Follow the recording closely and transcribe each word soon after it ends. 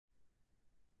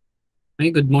Hi,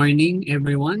 good morning,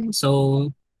 everyone. So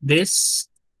this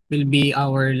will be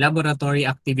our laboratory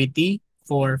activity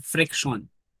for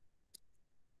friction.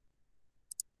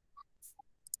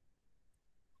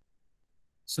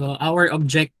 So our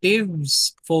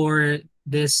objectives for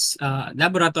this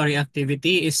laboratory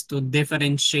activity is to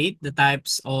differentiate the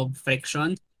types of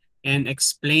friction and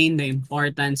explain the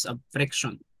importance of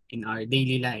friction in our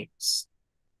daily lives.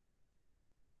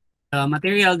 The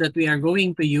material that we are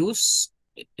going to use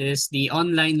is the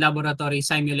online laboratory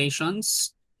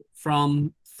simulations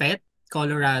from PhET,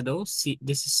 Colorado.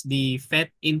 This is the PhET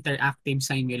Interactive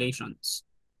Simulations.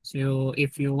 So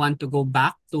if you want to go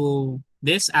back to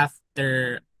this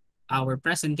after our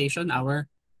presentation, our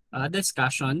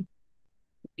discussion,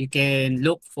 you can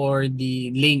look for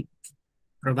the link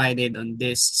provided on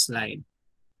this slide.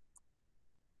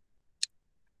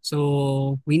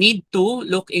 So we need to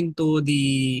look into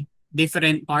the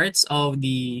different parts of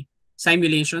the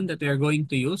simulation that we are going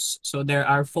to use. So there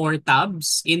are 4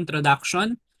 tabs: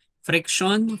 introduction,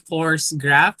 friction, force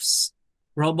graphs,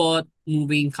 robot,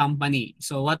 moving company.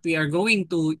 So what we are going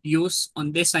to use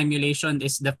on this simulation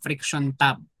is the friction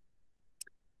tab.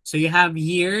 So you have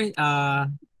here,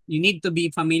 you need to be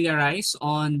familiarized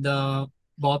on the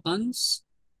buttons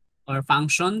or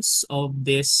functions of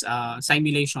this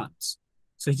simulations.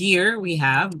 So here we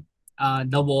have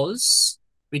the walls,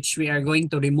 which we are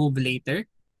going to remove later.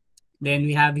 Then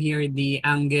we have here the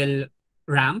angle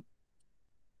ramp.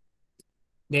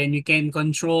 Then we can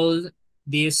control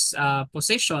this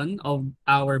position of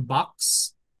our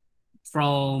box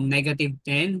from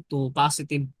 -10 to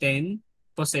 +10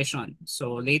 position.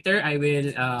 So later I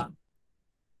will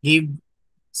give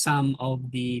some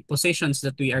of the positions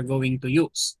that we are going to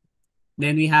use.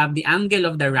 Then we have the angle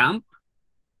of the ramp.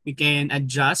 We can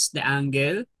adjust the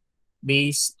angle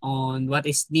based on what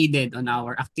is needed on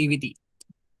our activity.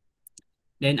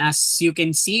 Then as you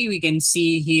can see, we can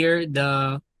see here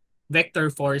the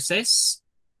vector forces.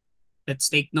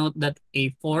 Let's take note that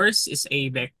a force is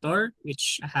a vector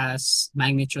which has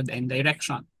magnitude and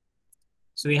direction.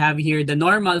 So we have here the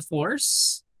normal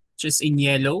force, which is in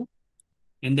yellow.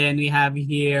 And then we have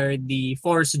here the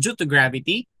force due to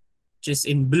gravity, which is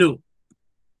in blue.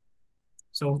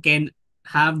 So we can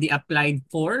have the applied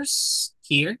force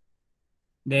here.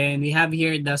 Then we have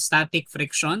here the static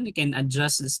friction. You can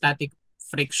adjust the static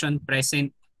friction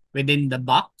present within the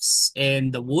box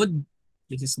and the wood.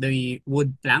 This is the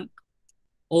wood plank.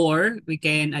 Or we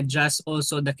can adjust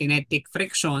also the kinetic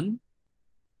friction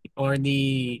or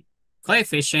the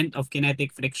coefficient of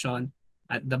kinetic friction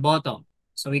at the bottom.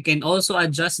 So we can also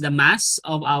adjust the mass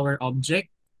of our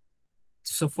object.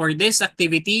 So for this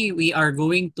activity, we are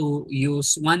going to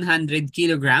use 100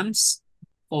 kilograms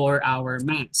for our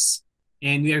mass.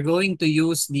 And we are going to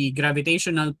use the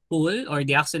gravitational pull or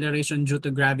the acceleration due to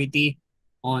gravity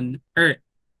on Earth.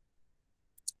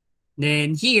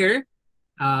 Then here,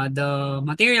 the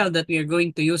material that we are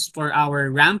going to use for our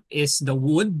ramp is the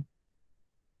wood.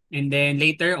 And then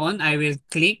later on, I will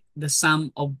click the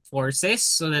sum of forces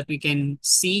so that we can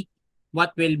see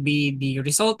what will be the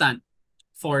resultant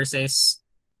forces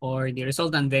or the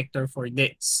resultant vector for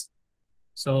this.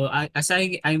 So as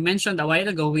I mentioned a while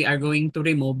ago, we are going to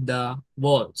remove the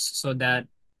walls so that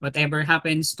whatever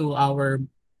happens to our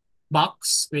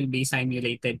box will be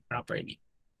simulated properly.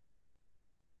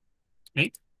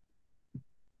 Okay?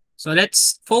 So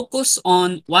let's focus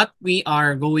on what we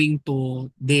are going to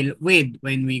deal with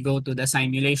when we go to the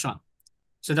simulation.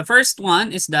 So the first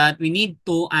one is that we need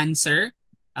to answer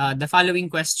the following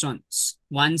questions.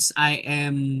 Once I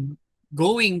am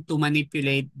going to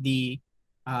manipulate the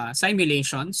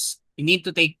simulations, you need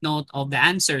to take note of the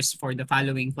answers for the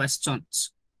following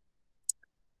questions.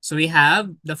 So we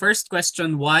have the first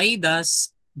question: why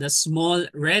does the small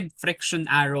red friction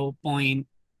arrow point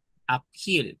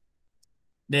uphill?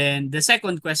 Then the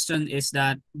second question is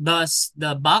that, does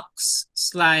the box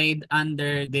slide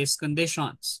under these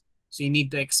conditions? So you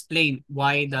need to explain,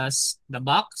 why does the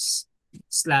box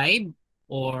slide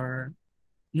or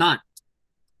not?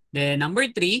 Then number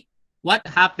 3, what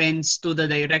happens to the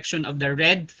direction of the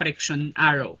red friction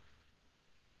arrow?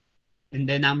 And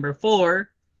then number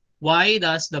 4, why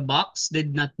does the box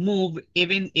did not move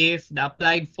even if the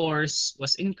applied force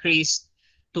was increased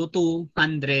to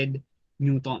 200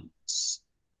 newtons?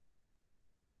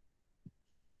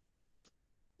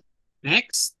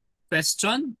 Next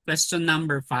question, question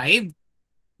number 5.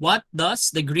 What does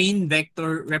the green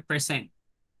vector represent?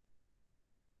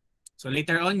 So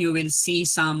later on, you will see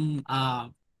some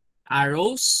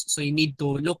arrows. So you need to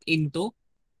look into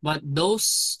what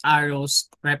those arrows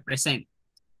represent.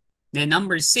 Then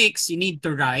number 6, you need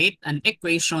to write an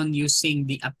equation using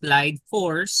the applied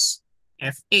force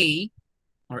FA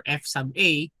or F sub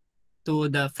A to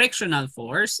the frictional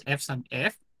force, F sub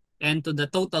F, and to the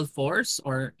total force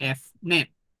or F net.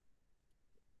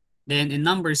 Then in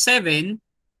number 7,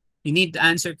 you need to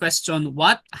answer question,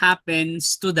 what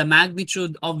happens to the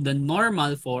magnitude of the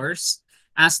normal force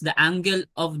as the angle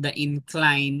of the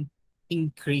incline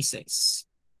increases?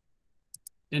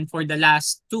 Then for the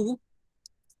last 2,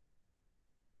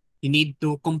 you need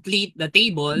to complete the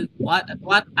table. What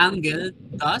angle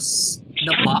does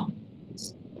the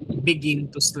box begin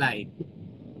to slide?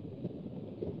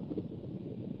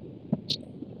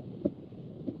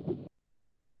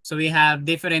 So we have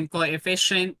different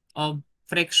coefficient of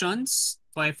frictions,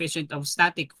 coefficient of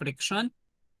static friction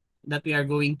that we are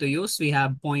going to use. We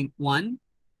have 0.1,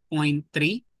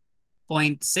 0.3,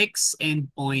 0.6, and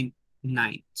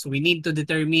 0.9. So we need to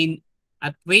determine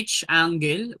at which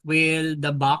angle will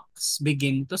the box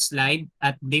begin to slide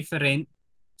at different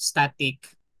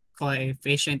static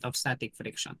coefficient of static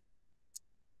friction.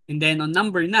 And then on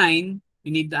number 9,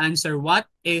 you need to answer what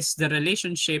is the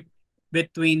relationship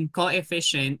between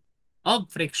coefficient of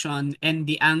friction and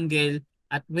the angle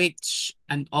at which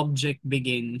an object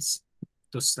begins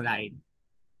to slide.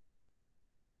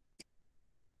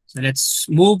 So let's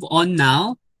move on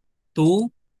now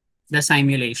to the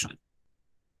simulation.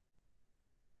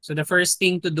 So the first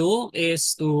thing to do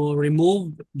is to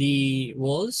remove the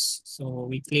walls. So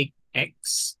we click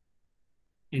X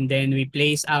and then we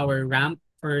place our ramp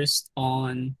first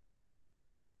on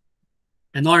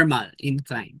a normal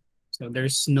incline. So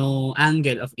there's no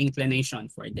angle of inclination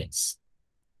for this.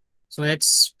 So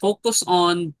let's focus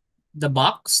on the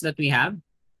box that we have.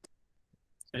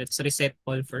 So let's reset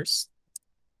all first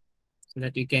so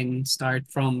that we can start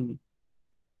from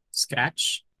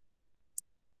scratch.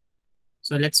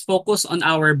 So let's focus on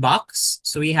our box.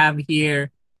 So we have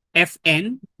here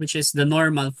Fn, which is the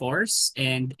normal force,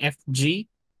 and Fg,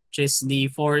 which is the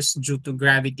force due to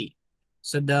gravity.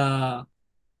 So the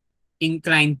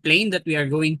inclined plane that we are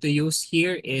going to use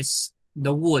here is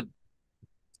the wood.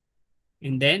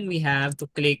 And then we have to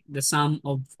click the sum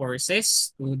of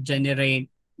forces to generate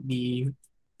the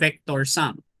vector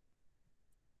sum.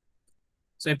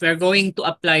 So if we're going to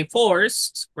apply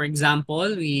force, for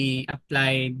example, we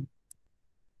applied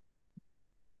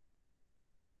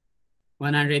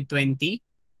 120.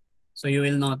 So you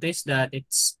will notice that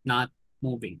it's not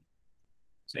moving.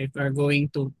 So if we're going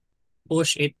to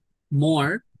push it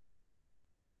more,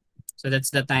 so that's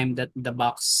the time that the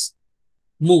box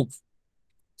move.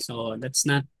 So that's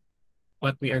not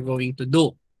what we are going to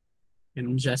do.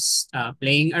 I'm just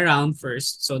playing around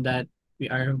first so that we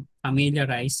are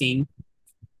familiarizing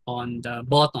on the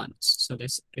buttons. So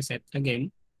let's reset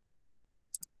again.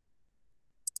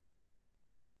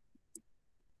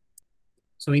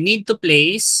 So we need to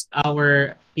place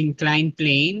our inclined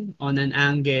plane on an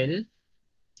angle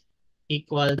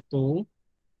equal to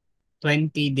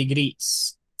 20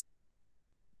 degrees.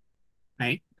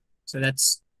 Right? So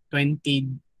that's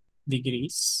 20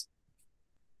 degrees.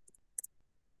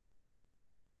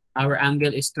 Our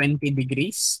angle is 20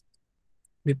 degrees.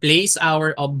 We place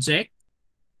our object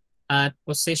at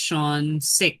position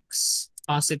 6,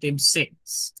 positive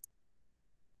 6.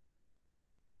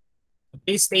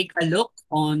 Please take a look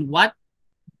on what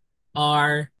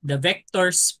are the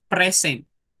vectors present.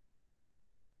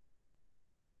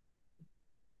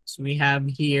 So we have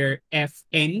here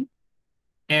Fn,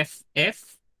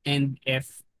 Ff, and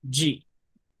Fg.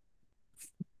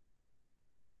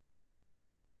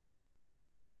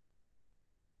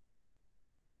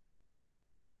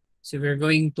 So we're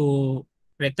going to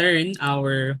return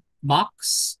our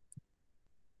box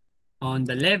on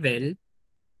the level.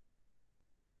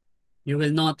 You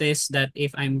will notice that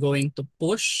if I'm going to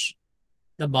push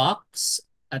the box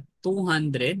at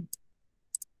 200,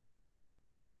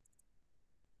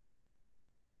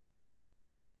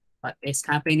 what is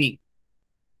happening?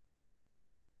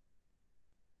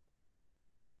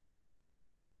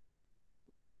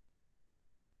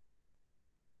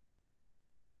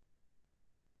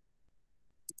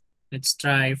 Let's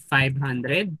try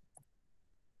 500.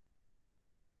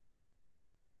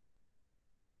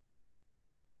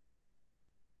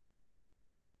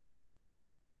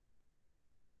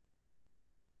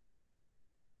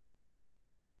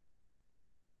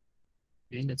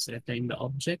 Okay, let's return the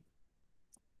object.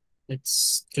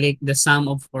 Let's click the sum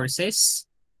of forces.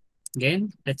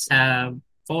 Again, let's have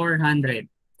 400.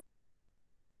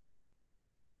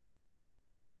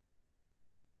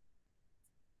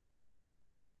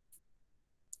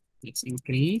 Let's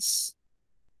increase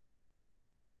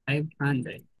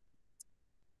 500.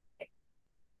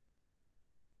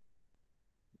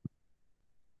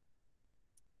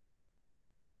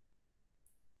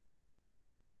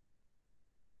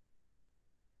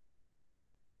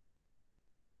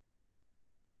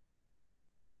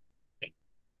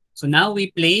 So now we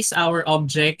place our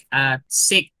object at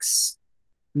 6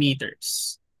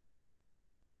 meters.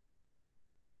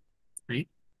 Right?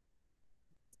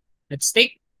 Let's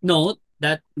take note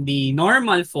that the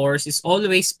normal force is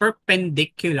always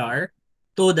perpendicular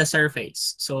to the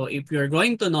surface. So if you're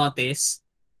going to notice,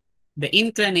 the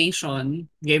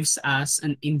inclination gives us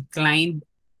an inclined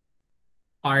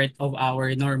part of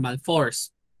our normal force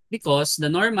because the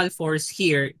normal force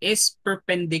here is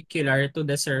perpendicular to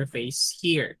the surface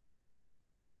here.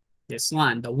 This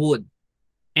one, the wood,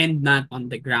 and not on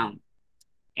the ground.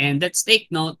 And let's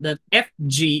take note that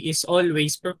FG is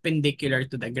always perpendicular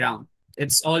to the ground.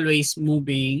 It's always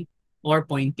moving or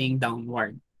pointing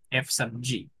downward, F sub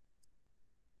G.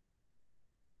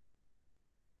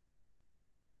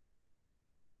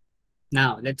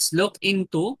 Now, let's look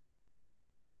into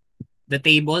the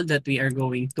table that we are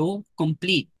going to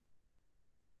complete.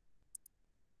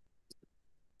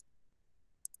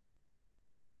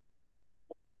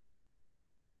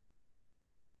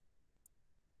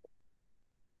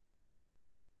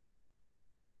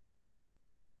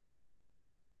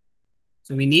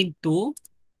 So we need to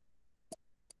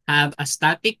have a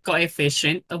static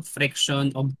coefficient of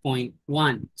friction of 0.1.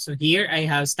 So here I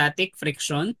have static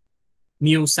friction,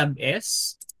 mu sub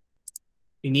s.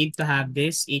 We need to have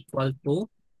this equal to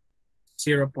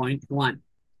 0.1.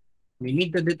 We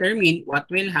need to determine what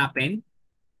will happen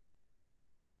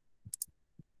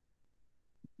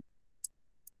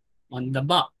on the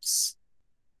box.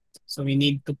 So we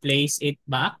need to place it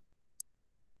back.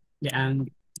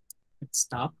 And let's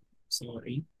stop.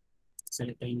 Sorry.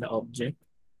 Selecting the object.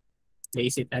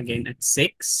 Place it again at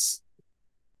 6.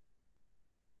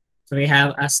 So we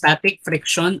have a static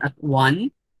friction at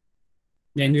 1.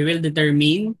 Then we will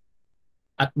determine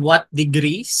at what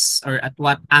degrees or at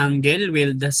what angle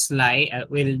will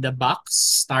the box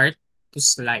start to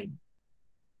slide.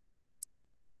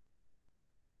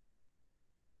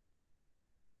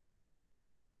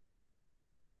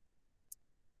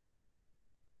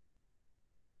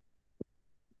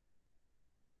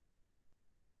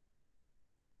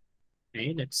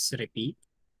 Okay, let's repeat.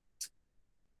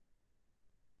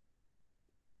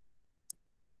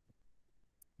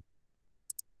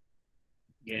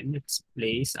 Again, let's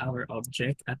place our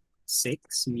object at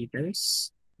 6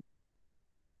 meters.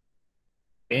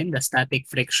 Then the static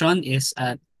friction is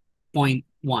at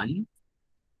 0.1.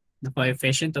 The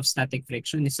coefficient of static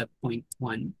friction is at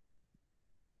 0.1.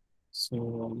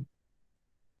 So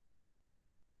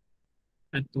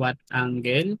at what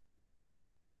angle?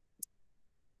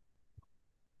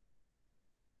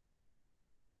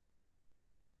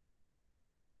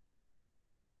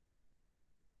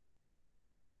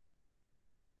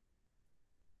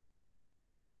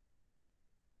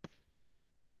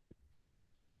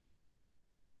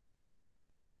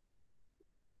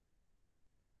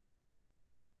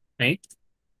 Okay.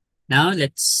 Now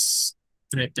let's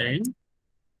return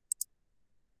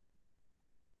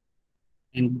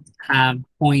and have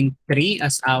 0.3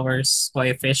 as our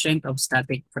coefficient of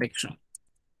static friction.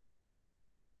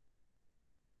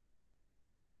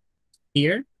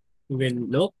 Here, we will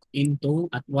look into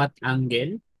at what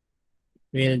angle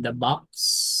will the box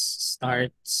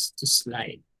starts to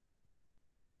slide.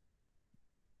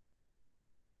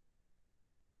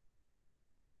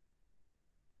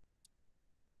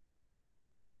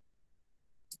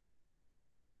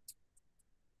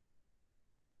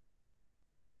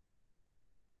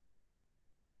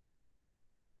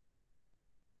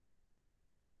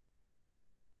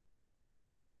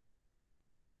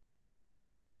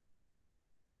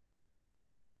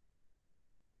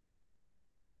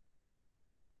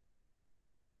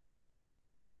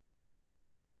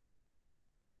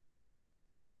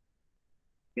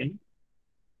 Okay.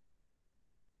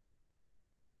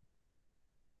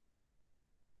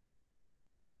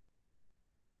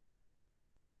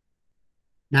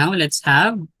 Now let's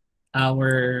have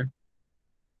our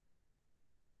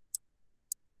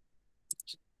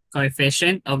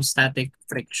coefficient of static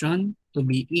friction to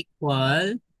be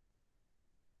equal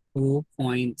to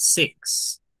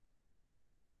 0.6.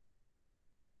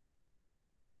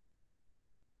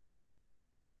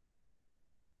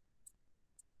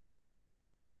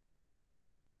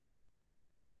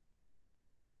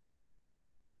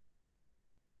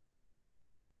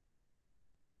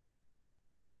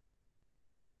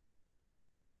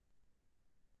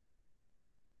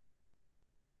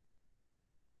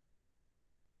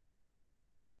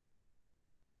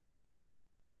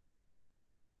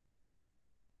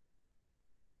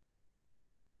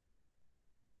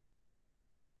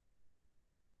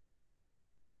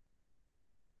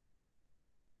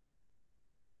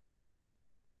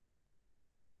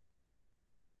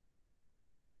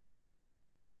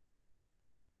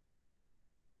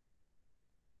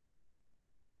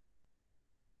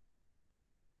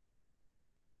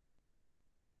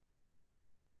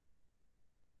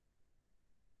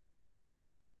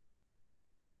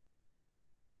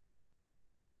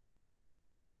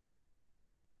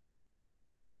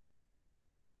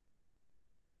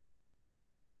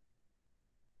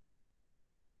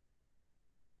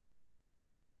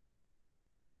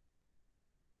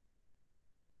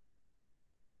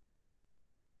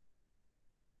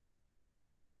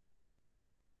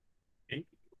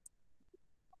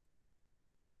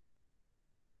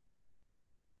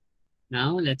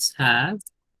 Now let's have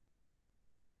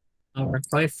our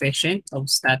coefficient of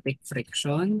static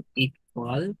friction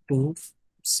equal to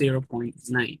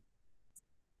 0.9.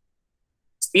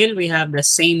 Still, we have the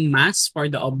same mass for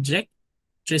the object,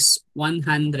 just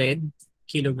 100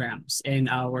 kilograms. And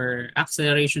our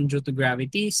acceleration due to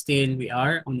gravity, still we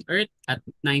are on Earth at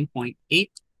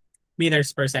 9.8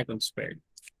 meters per second squared.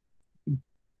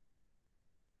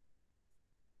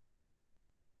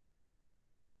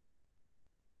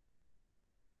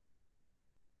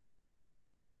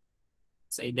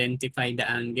 Let's identify the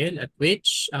angle at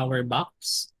which our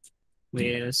box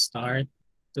will start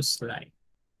to slide.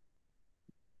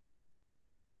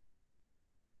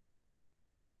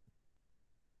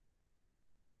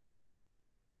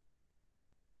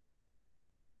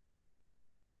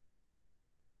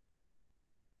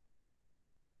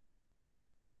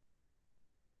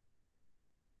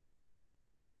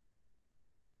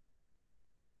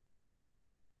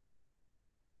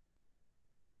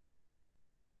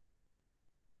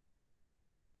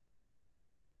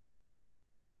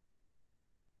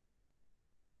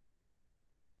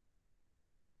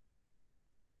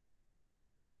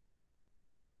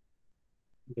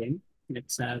 Again,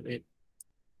 let's have it.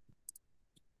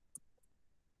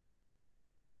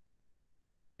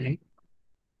 Okay.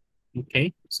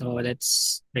 Okay, so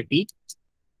let's repeat.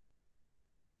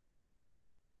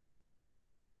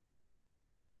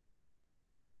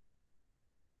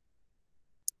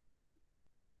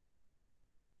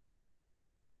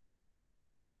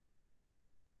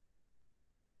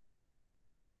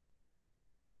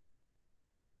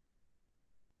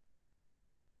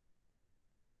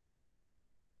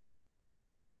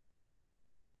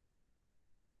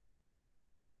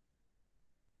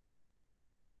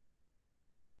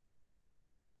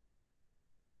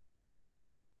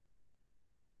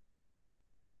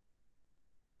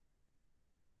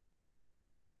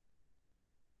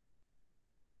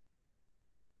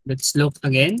 Let's look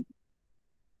again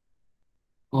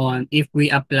on if we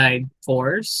applied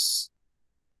force.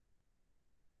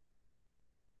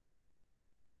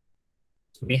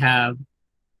 We have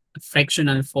a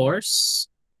frictional force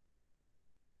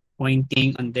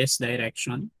pointing on this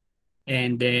direction.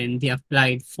 And then the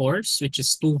applied force, which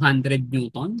is 200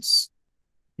 newtons.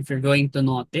 If you're going to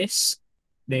notice,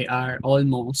 they are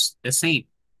almost the same.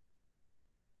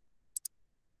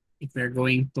 If we're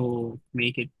going to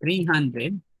make it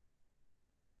 300,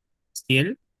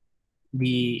 still,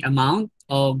 the amount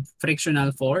of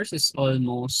frictional force is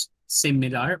almost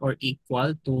similar or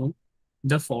equal to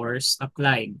the force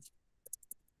applied.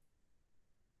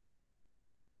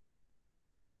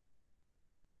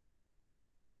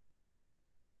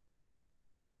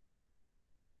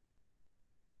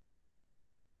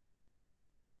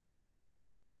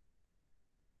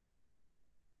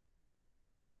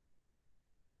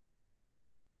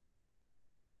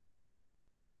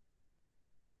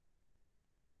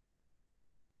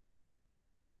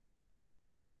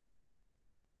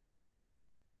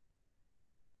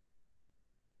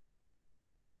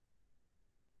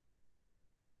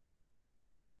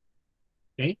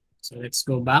 Okay, so let's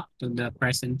go back to the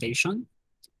presentation.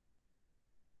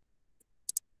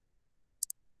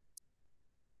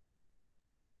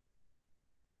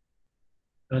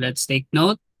 So let's take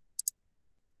note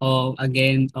of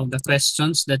again of the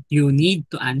questions that you need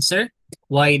to answer.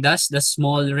 Why does the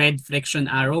small red friction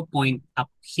arrow point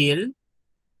uphill?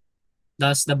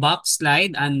 Does the box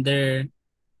slide under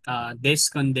this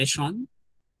condition?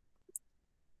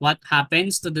 What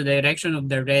happens to the direction of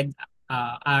the red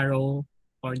arrow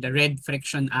or the red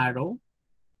friction arrow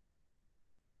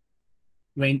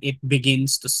when it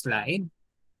begins to slide?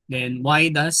 Then why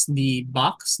does the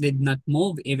box did not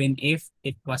move even if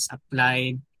it was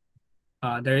applied?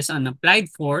 There is an applied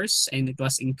force and it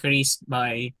was increased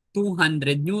by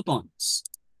 200 newtons.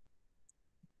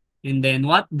 And then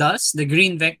what does the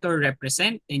green vector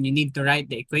represent? And you need to write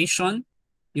the equation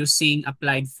using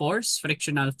applied force,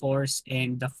 frictional force,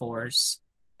 and the force,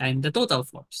 and the total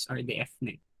force, or the F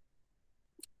net.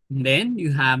 And then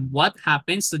you have what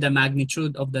happens to the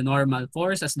magnitude of the normal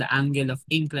force as the angle of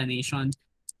inclination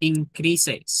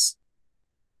increases.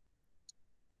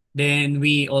 Then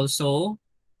we also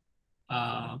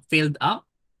filled up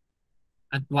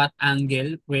at what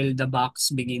angle will the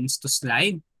box begins to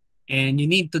slide. And you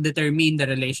need to determine the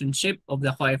relationship of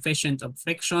the coefficient of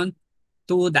friction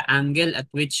to the angle at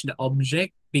which the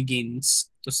object begins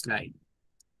to slide.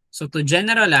 So to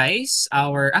generalize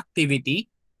our activity,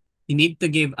 you need to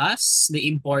give us the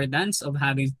importance of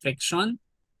having friction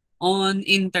on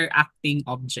interacting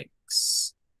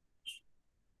objects.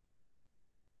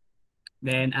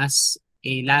 Then as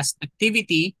a last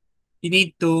activity, you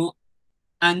need to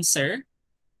answer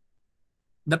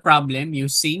the problem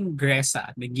using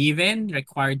GRESA, the given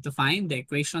required to find the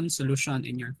equation solution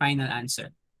in your final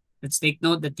answer. Let's take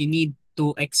note that you need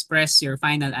to express your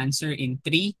final answer in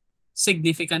three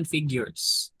significant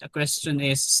figures. The question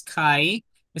is, Sky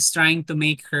is trying to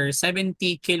make her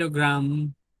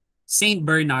 70-kilogram Saint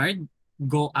Bernard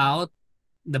go out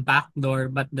the back door,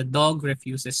 but the dog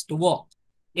refuses to walk.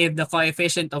 If the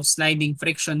coefficient of sliding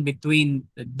friction between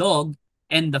the dog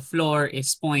and the floor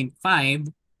is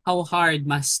 0.5, how hard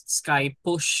must Sky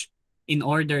push in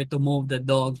order to move the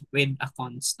dog with a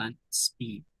constant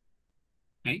speed?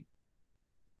 Okay?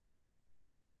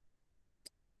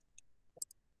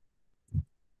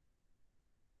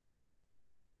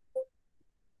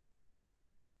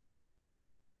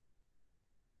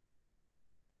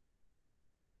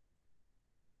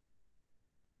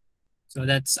 So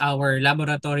that's our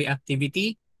laboratory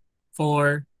activity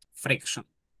for friction.